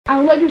I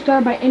would like to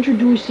start by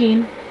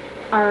introducing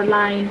our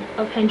line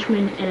of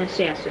henchmen and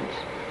assassins.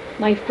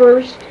 My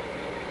first,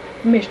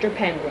 Mr.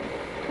 Penguin.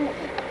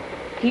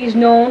 He's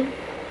known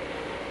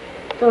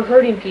for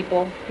hurting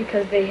people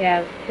because they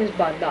have his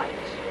Bud Lights.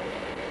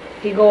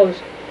 He goes,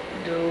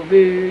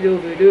 dooby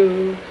dooby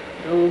doo,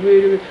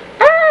 dooby dooby,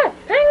 ah,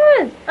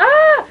 penguins,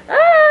 ah,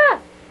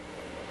 ah,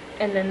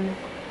 and then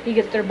he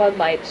gets their Bud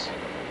Lights,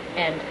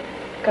 and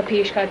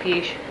capiche,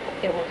 capiche,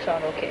 it works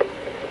out okay.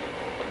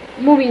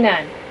 Moving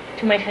on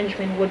to my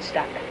henchman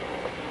Woodstock.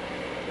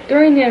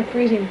 During the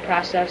unfreezing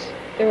process,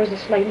 there was a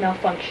slight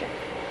malfunction.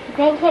 The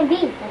plan can't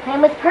be. My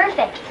plan was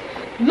perfect.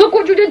 Look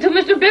what you did to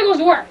Mr.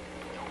 Bigglesworth!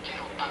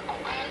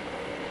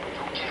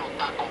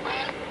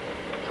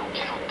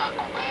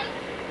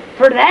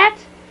 For that,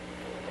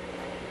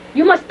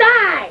 you must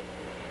die!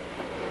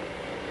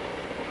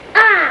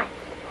 Ah!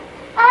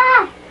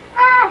 Ah!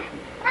 Ah!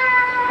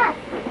 Ah!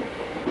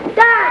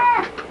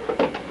 Die!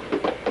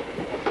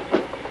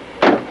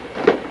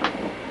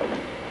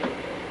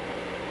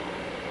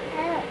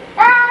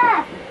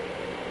 Ah!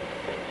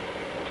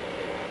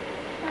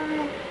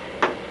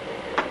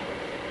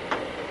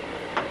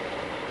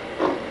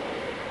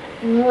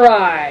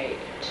 Right.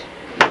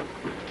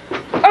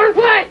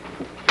 Earthquake!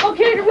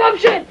 Volcanic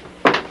eruption!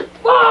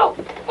 Whoa!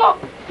 Oh!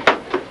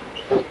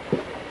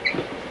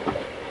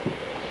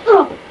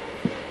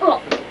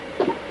 Oh!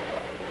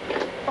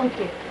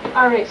 Okay.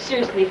 Alright,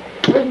 seriously.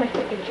 Where's my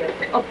freaking chair?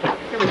 Oh,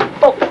 here we go.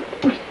 Oh!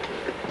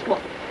 Come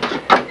on.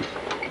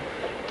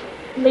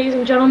 Ladies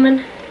and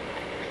gentlemen,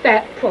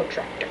 fat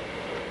protractor.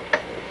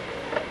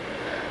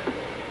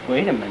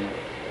 Wait a minute.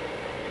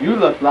 You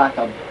look like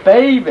a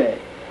baby.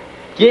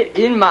 Get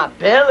in my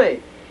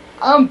belly.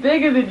 I'm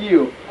bigger than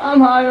you. I'm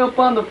higher up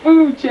on the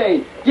food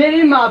chain. Get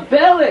in my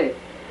belly.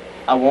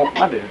 I want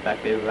my baby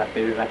back, baby back,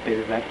 baby back,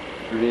 baby back.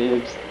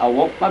 Ribs. I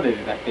want my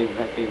baby back, baby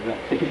back, baby back,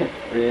 baby back.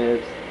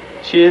 Ribs.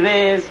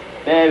 Chilies.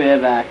 Baby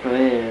back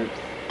ribs.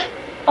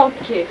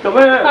 Okay. Come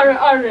here.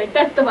 Alright.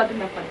 That's about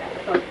enough of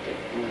that. Okay.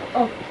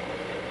 Oh.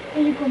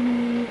 Here you go,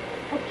 Mommy.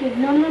 Okay,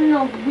 no.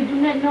 We do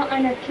not know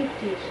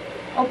anarchists.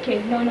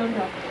 Okay, no. We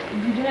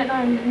do not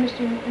know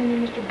Mr.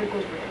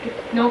 Bigglesworth. Okay?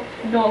 No.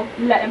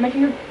 Let him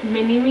hear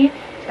me.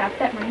 Stop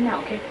that right now,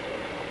 okay?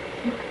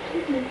 You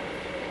complete me.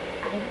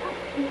 I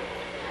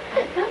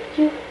love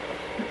you. You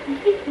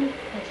complete me.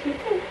 Yes, you do.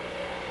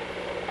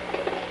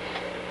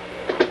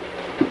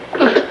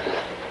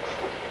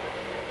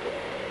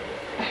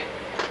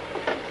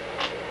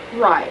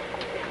 Right.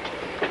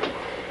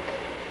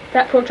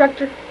 That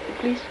protractor,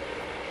 please.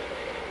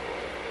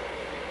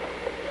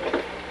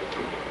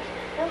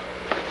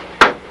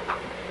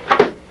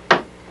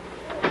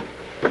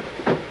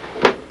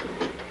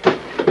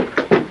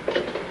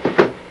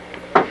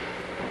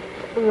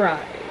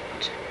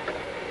 Right.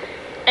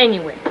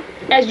 Anyway,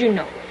 as you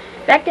know,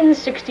 back in the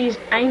 60s,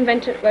 I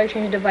invented a weather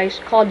change device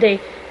called a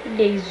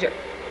laser.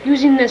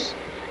 Using this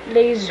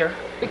laser,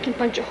 we can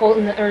punch a hole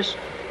in the Earth's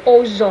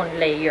ozone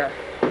layer.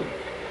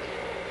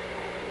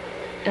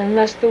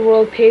 Unless the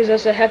world pays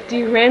us a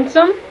hefty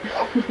ransom.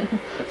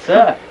 But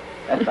sir,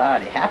 that's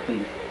already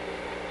happened.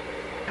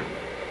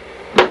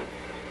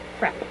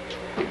 Crap.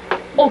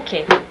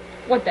 Okay,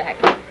 what the heck?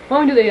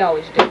 What do they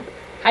always do?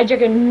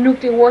 Hijack a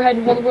nuclear warhead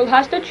and hold the world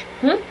hostage?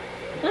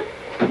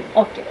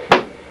 Okay.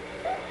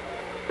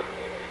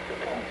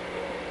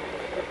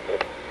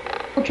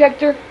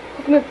 Protractor,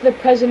 hook me up to the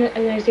President of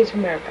the United States of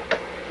America.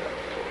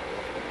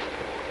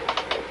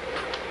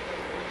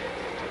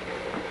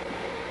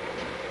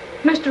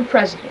 Mr.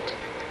 President,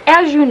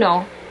 as you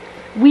know,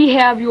 we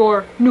have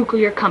your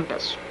nuclear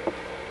compass.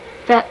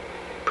 That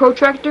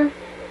protractor,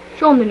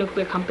 show him the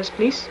nuclear compass,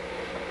 please.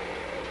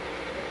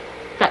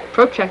 That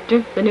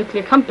protractor, the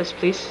nuclear compass,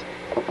 please.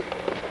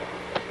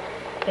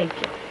 Thank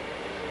you.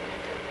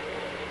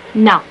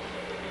 Now,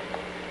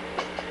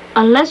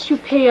 unless you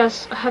pay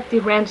us a hefty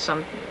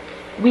ransom,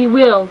 we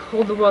will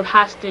hold the world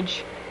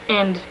hostage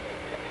and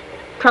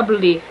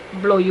probably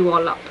blow you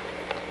all up.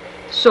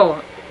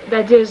 So,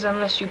 that is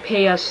unless you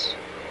pay us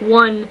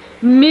 $1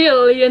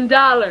 million.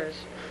 Sir.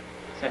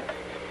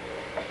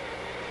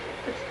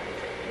 That's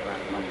a lot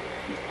of money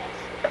these days.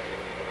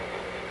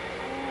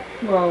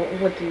 Well,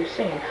 what are you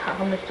saying?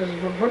 How much does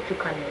virtue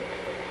kind make?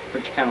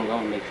 Virtue Count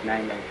alone makes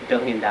 $9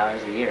 billion a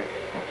year.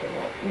 Okay,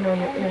 well, you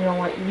know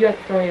what? You have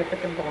to throw your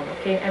freaking bone,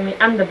 okay? I mean,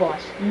 I'm the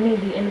boss. You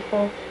need the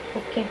info,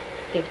 okay?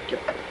 Thank you.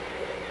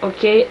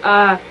 Okay,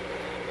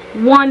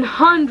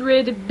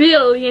 $100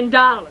 billion.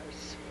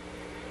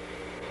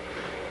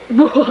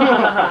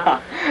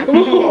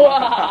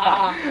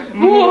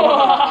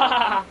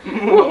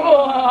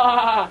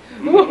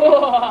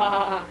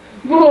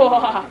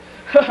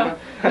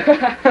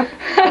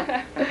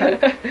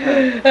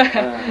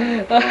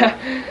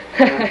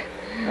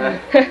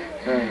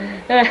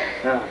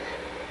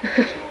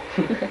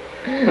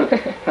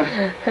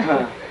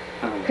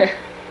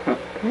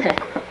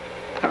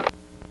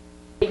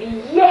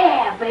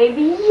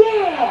 Baby,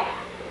 yeah!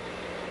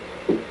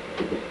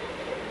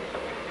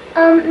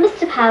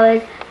 Mr.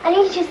 Powers, I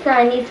need you to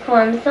sign these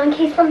forms so in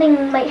case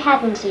something might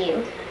happen to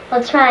you.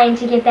 while trying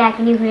to get back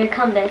a nuclear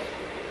compass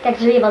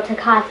Dr. Evil took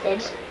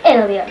hostage.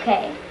 It'll be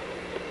okay.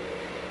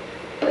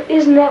 But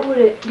isn't that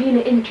what being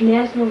an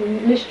international man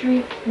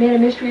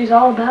of mystery is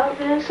all about,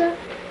 Vanessa?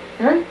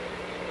 Huh?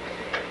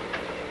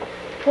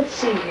 Let's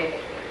see here.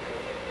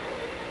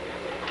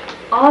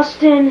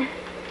 Austin,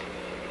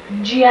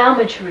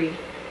 geometry,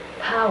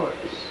 powers.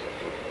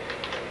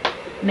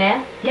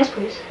 Math? Yes,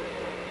 please.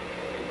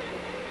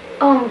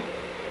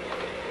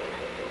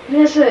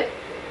 Vanessa,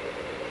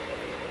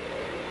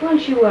 why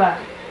don't you,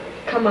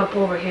 come up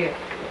over here?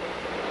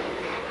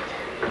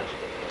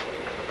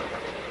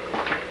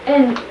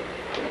 And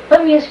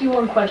let me ask you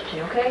one question,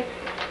 okay?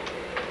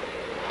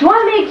 Do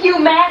I make you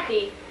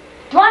mathy?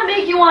 Do I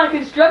make you want to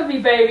construct me,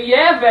 baby?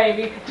 Yeah,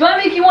 baby. Do I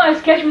make you want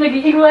to sketch me like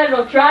an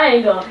equilateral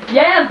triangle?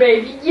 Yeah,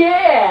 baby.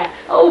 Yeah.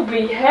 Oh,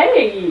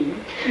 behave.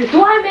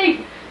 Do I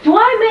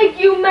make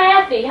you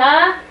mathy,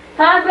 huh?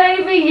 Huh,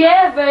 baby?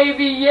 Yeah,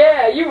 baby.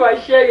 Yeah. You are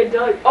shaking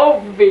dog.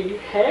 Oh,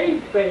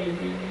 behave,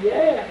 baby.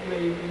 Yeah,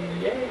 baby.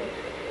 Yeah.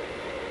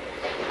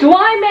 Do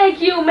I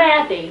make you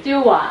mathy?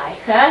 Do I?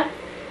 Huh?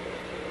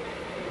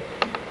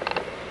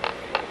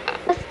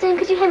 Austin,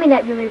 could you hand me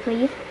that ruler,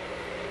 please?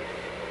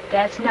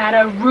 That's not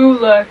a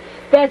ruler.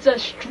 That's a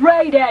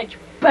straight edge,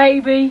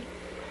 baby.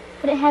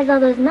 But it has all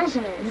those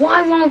measurements.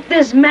 Why won't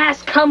this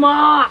mask come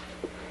off?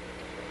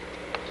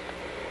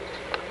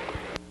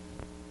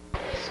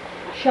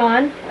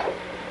 Sean,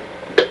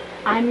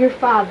 I'm your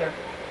father,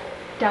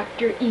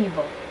 Dr.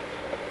 Evil.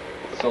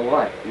 So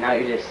what? Now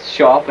you just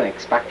show up and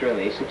expect a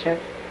relationship?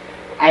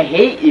 I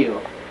hate you.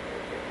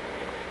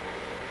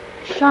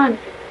 Sean,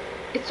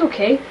 it's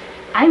okay.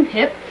 I'm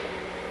hip.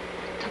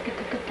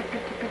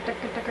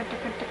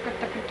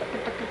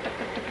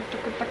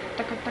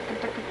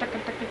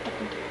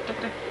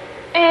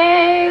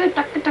 Hey,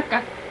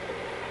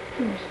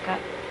 come here, Scott.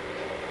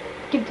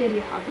 Give Daddy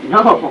a hug.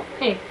 No.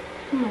 Hey,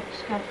 come on,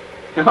 Scott.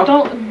 No.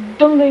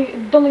 Don't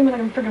leave me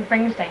like I'm freaking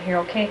Frankenstein here,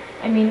 okay?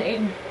 I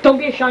mean, don't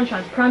be a Sean.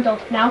 Pronto.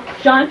 Now,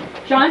 Sean.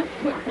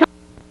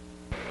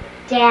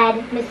 Dad,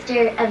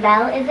 Mr.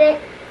 Avell, is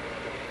it?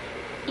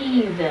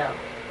 Evil.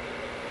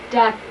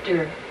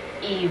 Dr.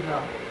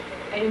 Evil.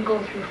 I didn't go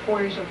through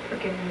 4 years of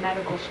freaking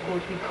medical school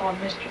to be called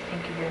Mr.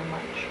 Thank you very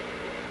much.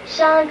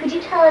 Sean, could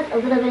you tell us a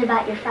little bit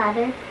about your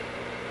father?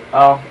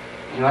 Oh,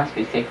 he wants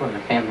me to take over the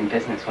family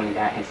business when he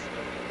dies.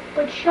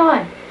 But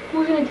Sean,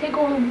 who's gonna take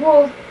over the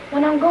world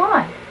when I'm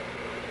gone?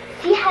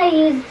 See how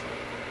you use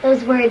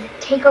those words,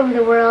 take over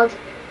the world?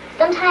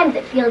 Sometimes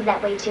it feels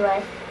that way to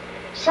us.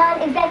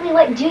 Sean, exactly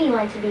what do you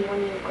want to be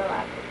when you grow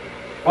up?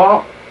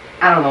 Well,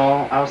 I don't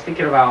know. I was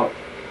thinking about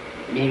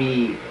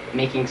maybe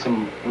making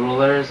some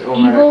rulers or...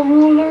 Evil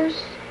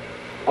rulers?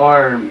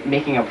 Or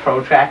making a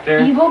protractor.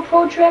 Evil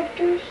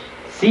protractors?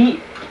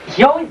 See,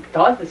 he always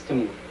does this to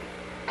me.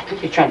 I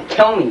think you're trying to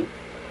kill me.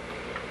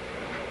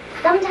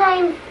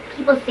 Sometimes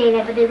people say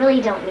that, but they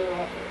really don't mean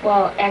it.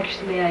 Well,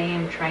 actually, I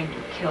am trying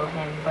to kill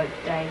him, but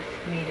I've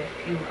made a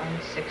few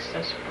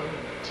unsuccessful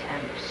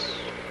attempts.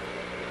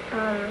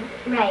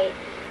 Right.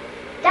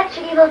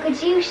 Dr. Evil,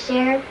 could you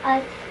share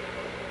us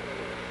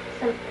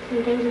some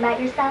things about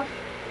yourself?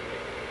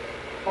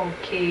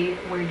 Okay,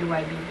 where do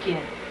I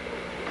begin?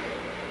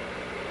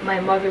 My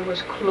mother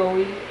was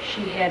Chloe.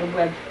 She had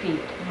webbed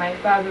feet. My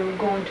father would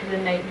go into the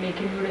night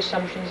making rude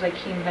assumptions like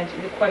he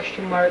invented the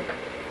question mark,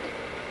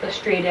 the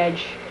straight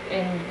edge,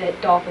 and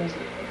that dolphins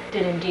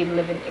did indeed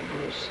live in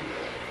igloos.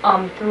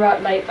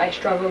 Throughout life, I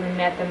struggled in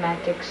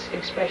mathematics,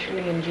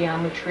 especially in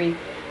geometry,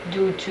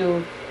 due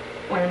to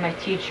one of my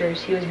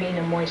teachers. He was being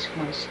a moist.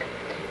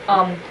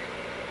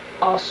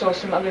 Also,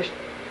 some other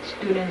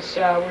students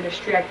were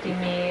distracting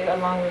me,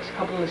 along with a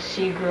couple of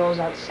sea girls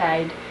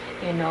outside,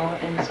 you know,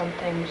 and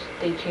sometimes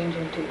they change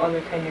into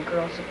other kind of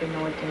girls, if you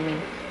know what I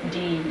mean.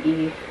 D,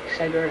 E,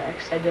 etc.,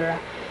 etc.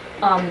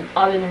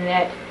 Other than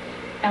that,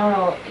 I don't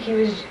know,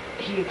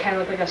 he kind of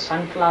looked like a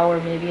sunflower,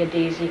 maybe a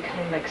daisy, kind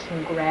of like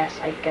some grass,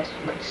 I guess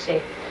you could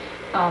say.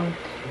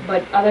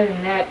 But other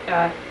than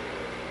that,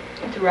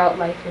 throughout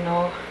life, you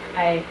know,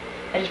 I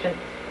just been,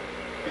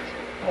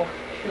 oh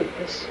shoot,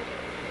 this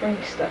ring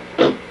stuff.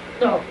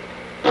 Oh.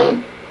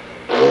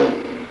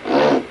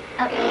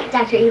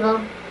 Dr. Evil.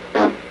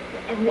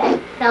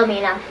 Tell me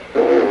enough.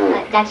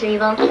 Dr.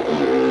 Evil.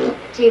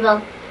 Dr.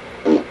 Evil.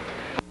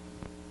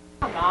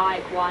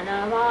 Like one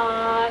of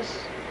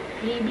us.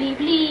 Blee blee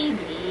blee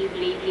blee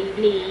blee blee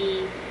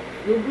blee.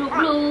 Blue blue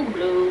blue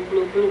blue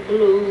blue blue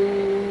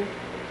blue.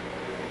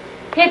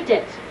 Hit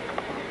it.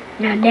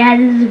 Now, Dad,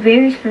 this is a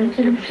very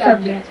sensitive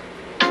subject.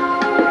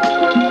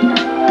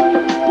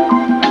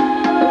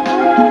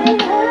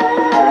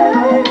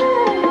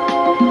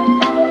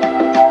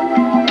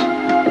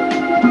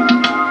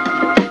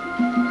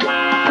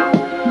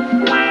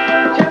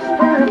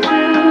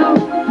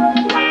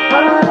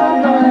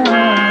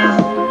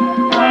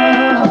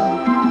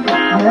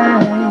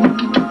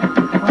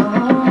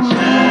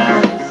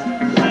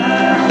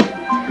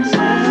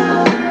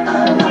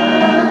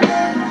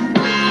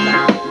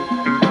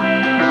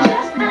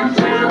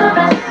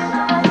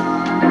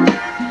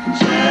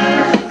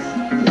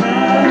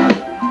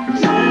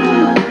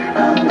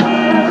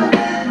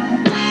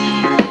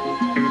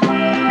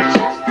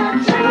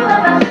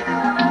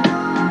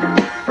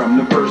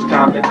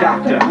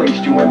 doctor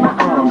placed you in my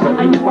arms.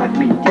 I knew I'd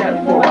meet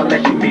death before I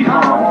let you meet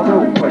harm.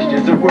 Although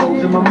questions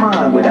arose in my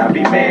mind, would I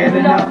be man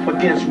enough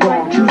against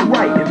wrong, choose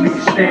right, and be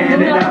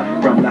standing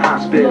up? From the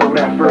hospital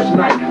that first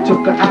night,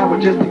 took an hour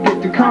just to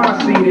get the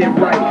car seat in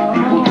right.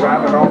 People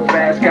driving all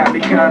fast got me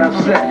kind of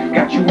upset.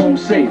 Got you home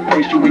safe,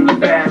 placed you in your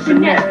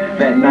bassinet.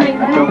 That night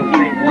I don't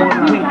think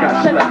one wink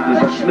I slept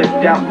as I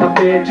slipped out my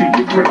bed to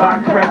your crib.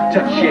 I crept,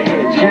 touched your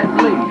head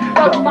gently,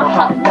 felt my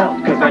heart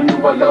melt, cause I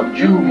knew I loved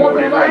you more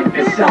than life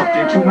itself.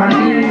 Into my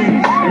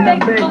knees, and I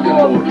begged the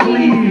Lord,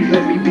 please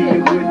let me be a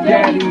good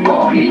daddy.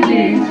 All he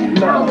needs,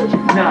 love,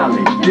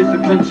 knowledge,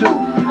 discipline too.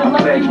 I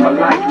pledge my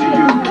life to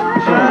you.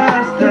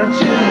 Just the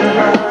two of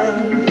us,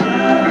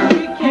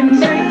 we can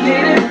make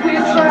it if we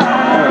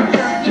try.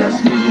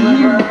 Just me and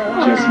you,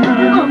 just me and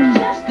you.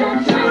 Just the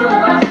two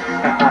of us,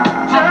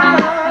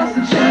 just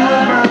the two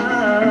of us.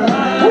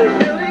 We're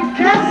building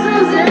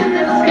castles in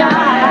the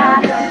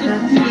sky. Just the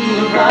two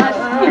of us,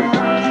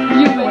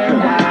 you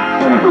and I.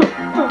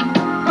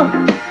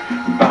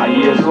 5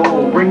 years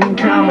old, bringing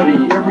comedy.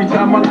 Every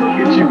time I look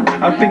at you,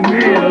 I think,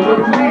 man, a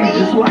little me,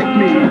 just like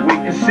me. Wait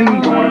and see,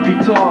 gonna be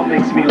tall,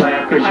 makes me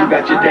laugh, cause you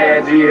got your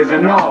dad's ears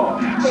and all.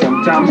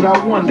 Sometimes I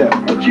wonder,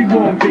 what you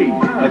gonna be?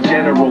 A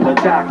general, a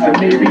doctor,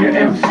 maybe an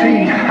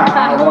MC.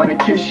 I wanna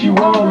kiss you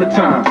all the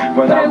time,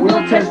 but I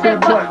will test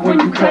that butt when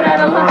you cut out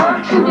a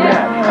line. True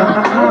that,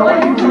 why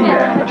you do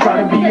that? I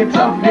try to be a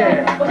tough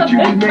dad, but you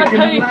be making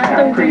me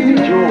laugh. Crazy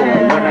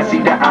joy, when I see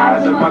the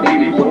eyes of my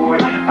baby boy.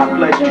 I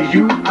pledge to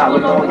you, I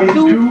will always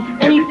do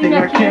everything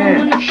I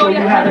can. Show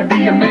you how to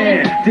be a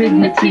man.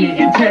 Dignity,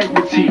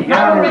 integrity,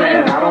 honor,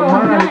 and I don't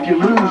mind if you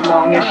lose,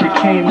 long as you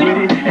came with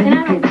it. And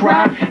you can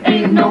cry,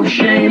 ain't no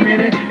shame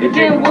in it. It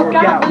didn't work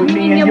out with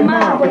me and your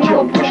mom, but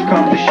yo, push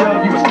come to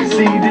shove, you was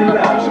conceived in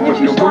love. So if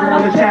the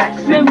world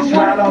attacks and you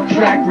slide off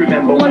track,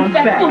 remember one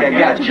fact, I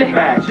got your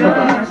back.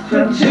 Just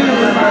the two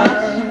of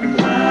us,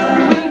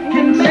 we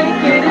can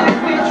make it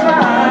if we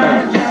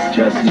try.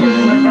 Just me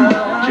and you,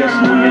 just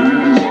me and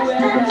you.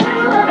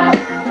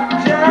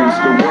 Against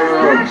the world.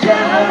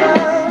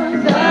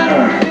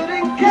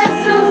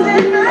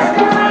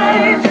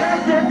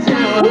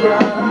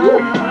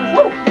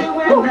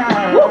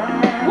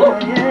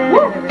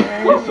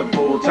 It's a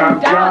full-time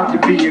job to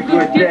be a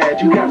good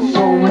dad. You got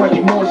so much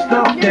more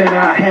stuff than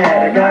I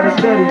had. I gotta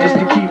study just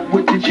to keep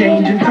with the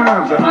changing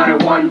times.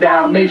 101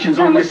 Dalmatians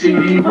on the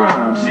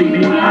CD-ROM.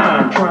 CD,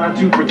 I'm trying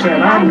to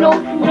pretend I know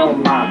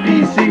on my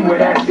PC where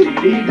that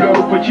CD goes.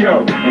 But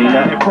yo, ain't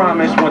nothing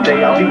promised. One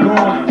day I'll be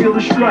gone. Feel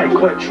the strike,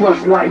 but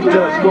trust life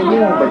does go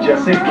on. But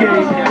just in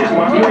case, it's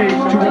my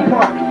place to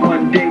impart.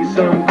 One day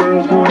some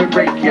girl's gonna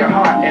break your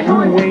heart, and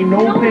who ain't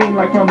no pain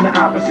like from the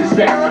opposite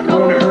sex.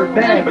 Gonna hurt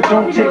bad, but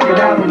don't take it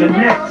out on the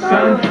next,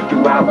 son.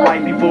 Throughout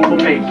life, people will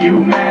make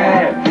you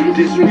mad,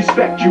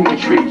 disrespect you and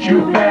treat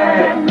you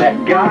bad.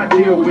 Let God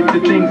deal with the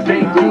things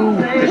they do,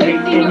 cause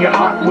hate in your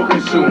heart will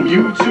consume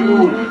you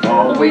too.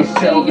 Always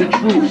tell the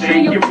truth,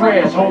 say your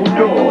prayers, hold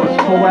doors,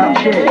 pull out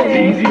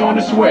chairs, easy on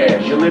the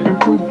swears. You're living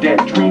proof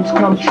that dreams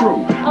come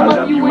true. I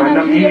love you and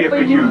I'm here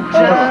for you.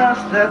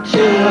 Just the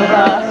two of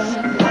us,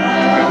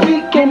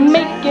 we can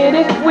make it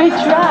if we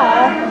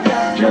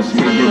try. Just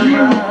me and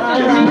you,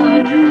 just me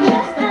and you.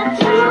 Just the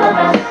two of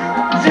us.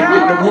 In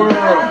the world,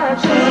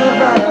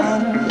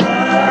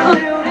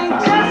 building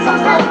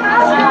castles in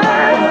the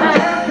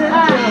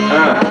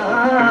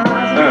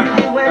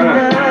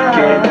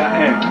can't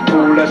nothing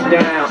pull us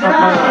down.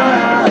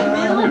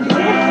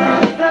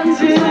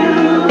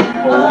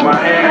 Hold my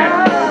hand,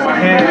 hold my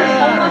hand,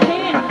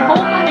 hold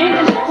my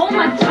hand, hold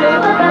my two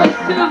of us,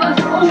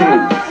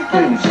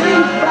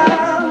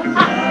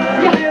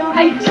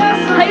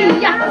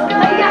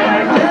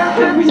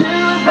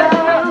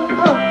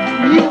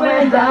 you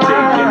and I,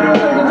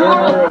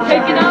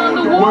 taking on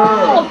the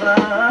world.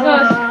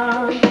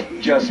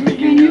 Just me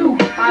and you.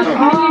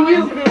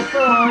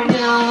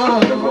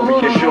 Look over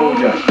your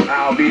shoulder,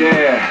 I'll be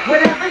there.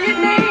 Whatever you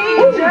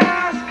need,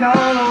 just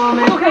call on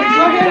me. Okay, go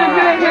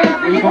ahead.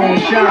 We gon'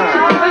 shine.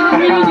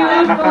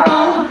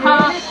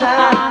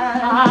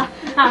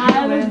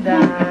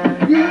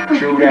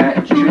 True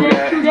that, true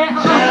that.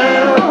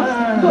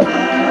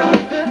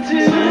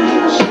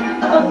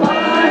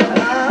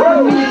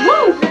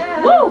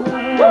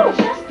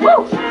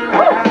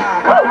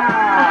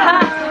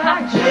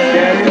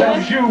 Daddy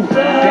loves you,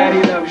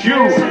 Daddy loves you.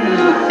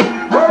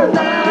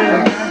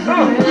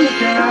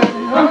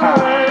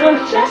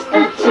 Just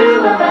the two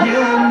of us.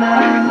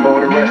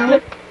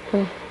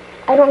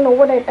 I don't know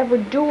what I'd ever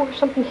do if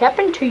something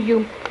happened to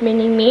you,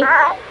 Mini-Me.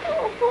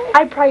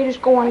 I'd probably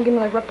just go on and give me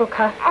like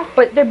replica,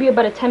 but there'd be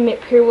about a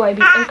 10-minute period where I'd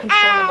be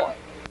inconsolable.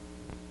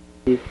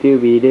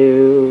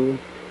 Dooby-doo,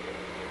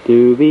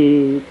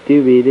 dooby,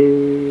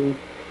 dooby-doo,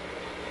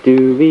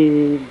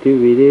 dooby,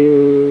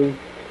 dooby-doo,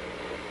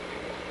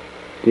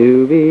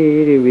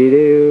 dooby,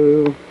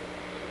 dooby-doo.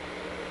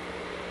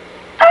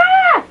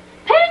 Ah!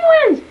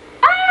 Penguins!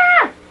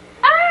 Ah!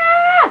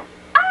 Ah!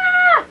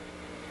 Ah!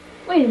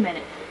 Wait a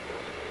minute.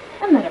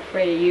 I'm not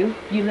afraid of you,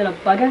 you little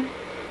bugger.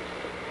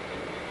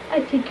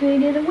 I'd take you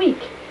any other week.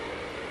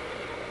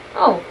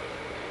 Oh,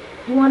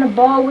 You want to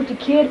ball with the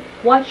kid?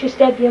 Watch your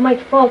step, you might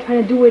fall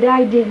trying to do what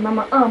I did.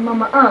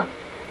 Mama.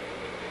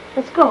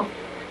 Let's go.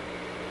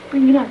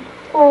 Bring it on.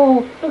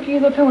 Oh, look at your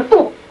little penguin.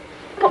 Oh.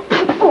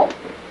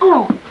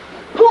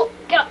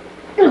 Get up.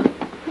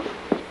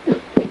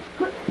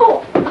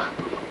 Oh.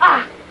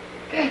 Ah.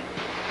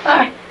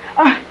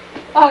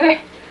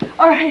 Okay.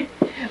 Alright.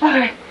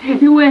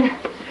 You win.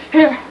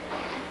 Here.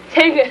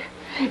 Take it.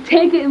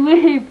 Take it and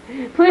leave.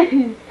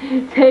 Please.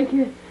 Take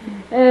it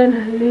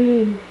and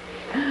leave.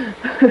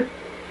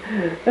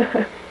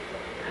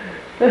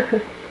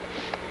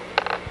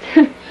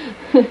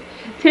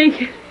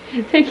 Take it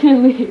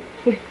and leave,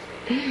 please.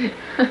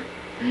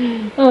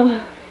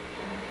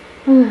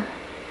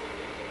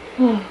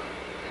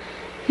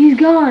 He's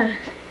gone.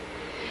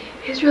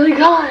 He's really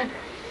gone.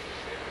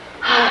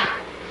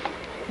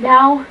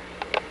 Now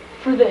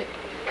for the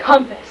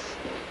compass.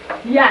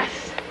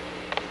 Yes.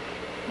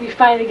 We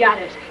finally got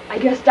it. I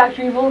guess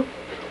Dr. Evil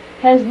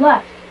has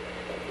left.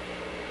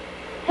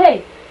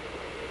 Hey,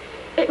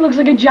 it looks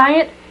like a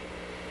giant.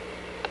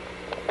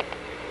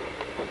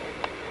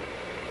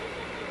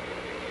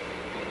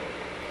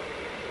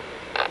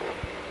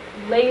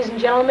 Ladies and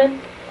gentlemen,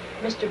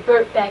 Mr.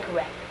 Burt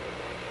Bacharach.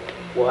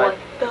 What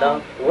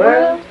the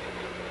world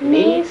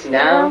needs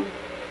now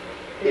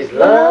is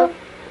love,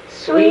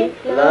 sweet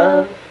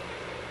love.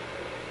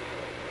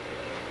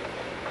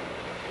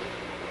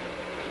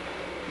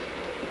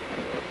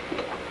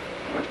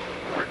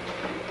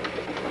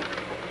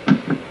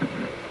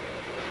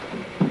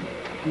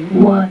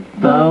 What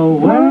the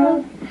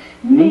world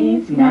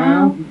needs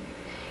now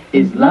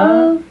is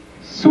love,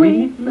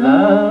 sweet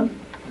love.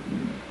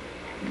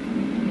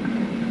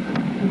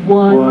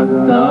 What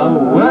the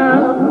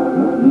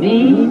world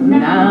needs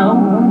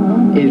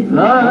now is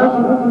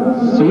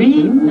love,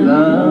 sweet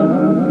love.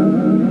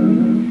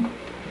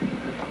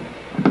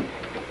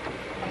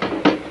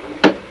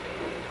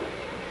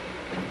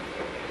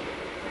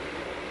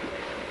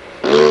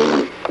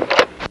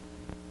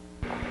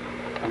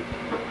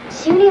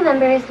 Two new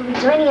members will be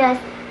joining us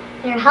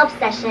in our help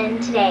session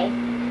today.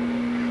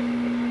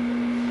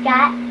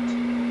 Scott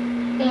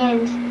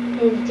and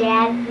his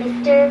dad,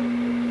 Mr.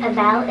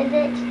 Avel, is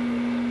it?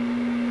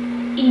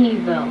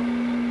 Evil.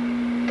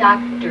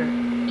 Dr.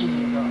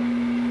 Evil.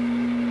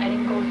 I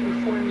didn't go through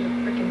 4 years of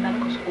freaking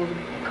medical school to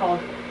be called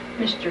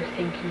Mr.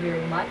 Thank you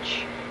very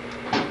much.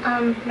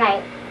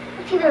 Right.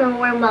 Let's give them a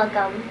warm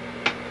welcome.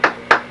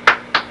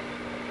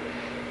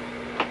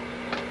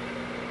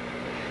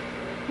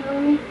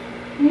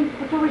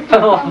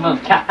 Oh my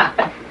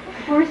God.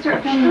 Before we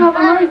start filming. Shut up,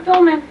 I'm already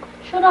filming.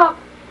 Shut up.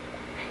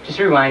 Just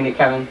rewind it,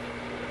 Kevin.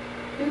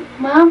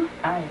 Mom?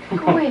 Hi.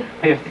 Go away.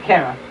 Wait, with the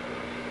camera.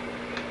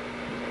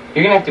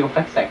 You're gonna have to go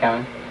fix that,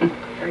 Kevin.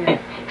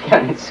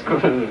 Kevin, it's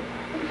screwed.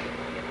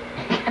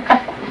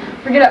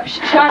 Forget up.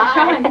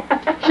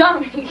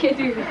 Sean, you can't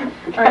do this.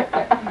 Alright,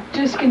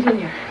 just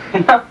continue.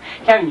 No,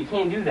 Kevin, you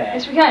can't do that.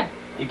 Yes, we can.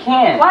 You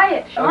can't.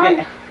 Quiet,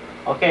 Sean.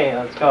 Okay,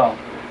 let's go.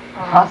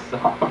 Awesome.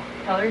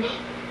 Tell her.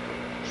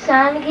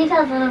 Sean, can you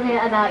tell us a little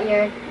bit about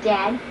your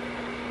dad?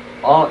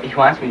 Oh, he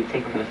wants me to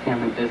take over the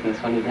family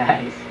business when he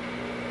dies.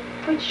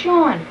 But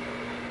Sean,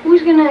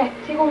 who's gonna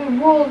take over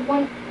the world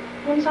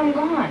once I'm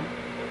gone?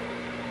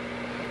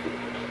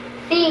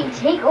 See,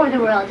 take over the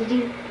world. Did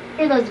you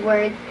hear those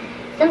words?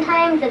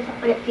 Sometimes that's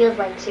what it feels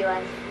like to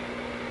us.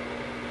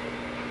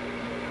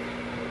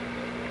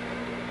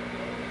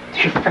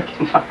 You're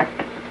freaking hard.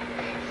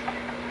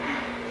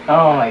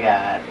 Oh my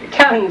God.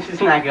 Kevin, this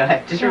is not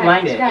good. Just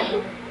rewind it.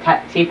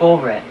 Tape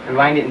over it.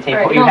 Rewind it and tape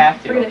over it. You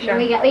have to. Forget it, Sean.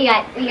 We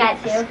got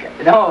two.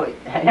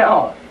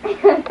 No.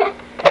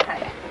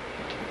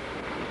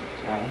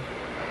 Right.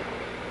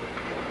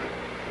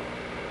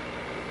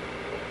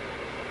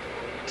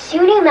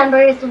 Two new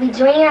members will be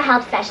joining our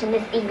help session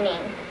this evening.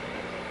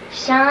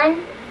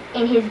 Sean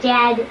and his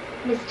dad,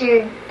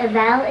 Mr.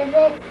 Avel, is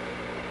it?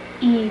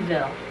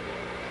 Evil.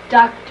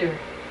 Dr.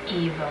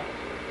 Evil.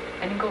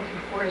 I didn't go through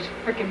 4 years of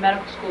freaking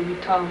medical school to be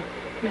called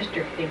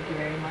Mr. Thank you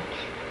very much.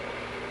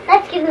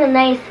 Let's give them a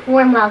nice,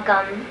 warm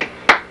welcome.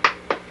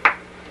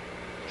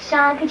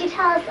 Sean, could you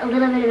tell us a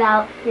little bit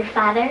about your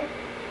father?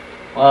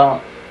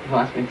 Well, he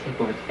wants me to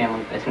take over the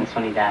family business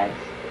when he dies.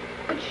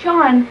 But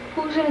Sean,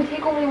 who's gonna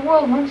take over the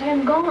world once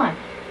I'm gone?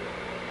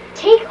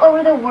 Take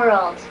over the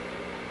world.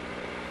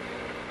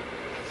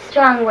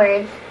 Strong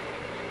words.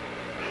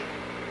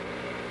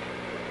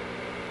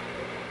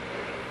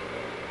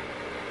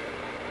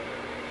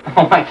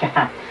 Oh my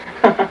God.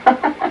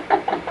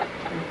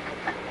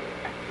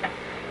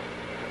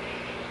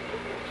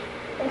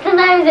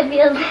 Sometimes it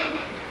feels...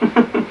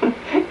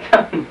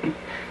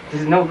 This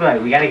is no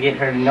good. We gotta get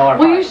her to know our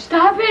Will you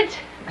stop it?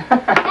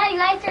 Yeah, you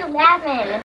guys are laughing.